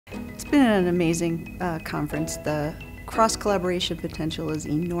been an amazing conference. The cross-collaboration potential is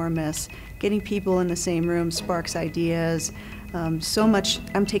enormous. Getting people in the same room sparks ideas. So much,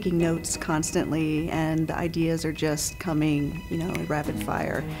 I'm taking notes constantly, and the ideas are just coming, in rapid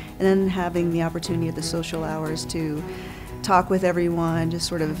fire. And then having the opportunity at the social hours to talk with everyone, just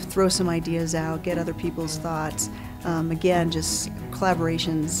sort of throw some ideas out, get other people's thoughts. Again, just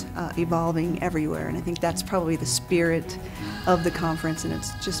collaborations evolving everywhere, and I think that's probably the spirit of the conference, and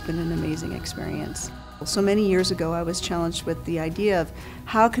it's just been an amazing experience. So many years ago, I was challenged with the idea of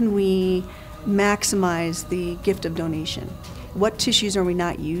how can we maximize the gift of donation? What tissues are we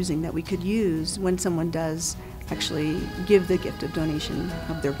not using that we could use when someone does actually give the gift of donation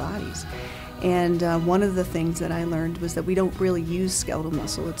of their bodies? And one of the things that I learned was that we don't really use skeletal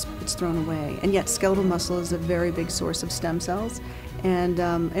muscle, it's thrown away. And yet skeletal muscle is a very big source of stem cells and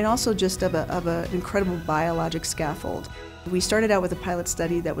also just of an incredible biologic scaffold. We started out with a pilot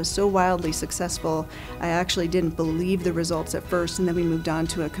study that was so wildly successful, I actually didn't believe the results at first, and then we moved on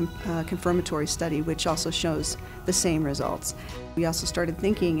to a confirmatory study which also shows the same results. We also started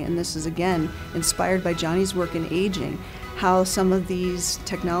thinking, and this is again inspired by Johnny's work in aging, how some of these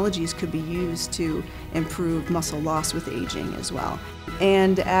technologies could be used to improve muscle loss with aging as well.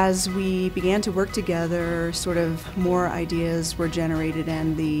 And as we began to work together, sort of more ideas were generated,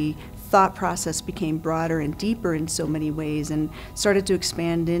 and the thought process became broader and deeper in so many ways and started to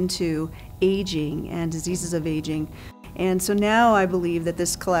expand into aging and diseases of aging. And so now I believe that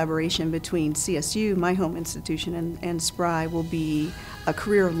this collaboration between CSU, my home institution, and SPRI will be a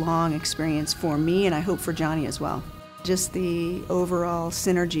career-long experience for me, and I hope for Johnny as well. Just the overall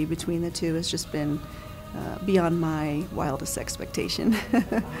synergy between the two has just been beyond my wildest expectation.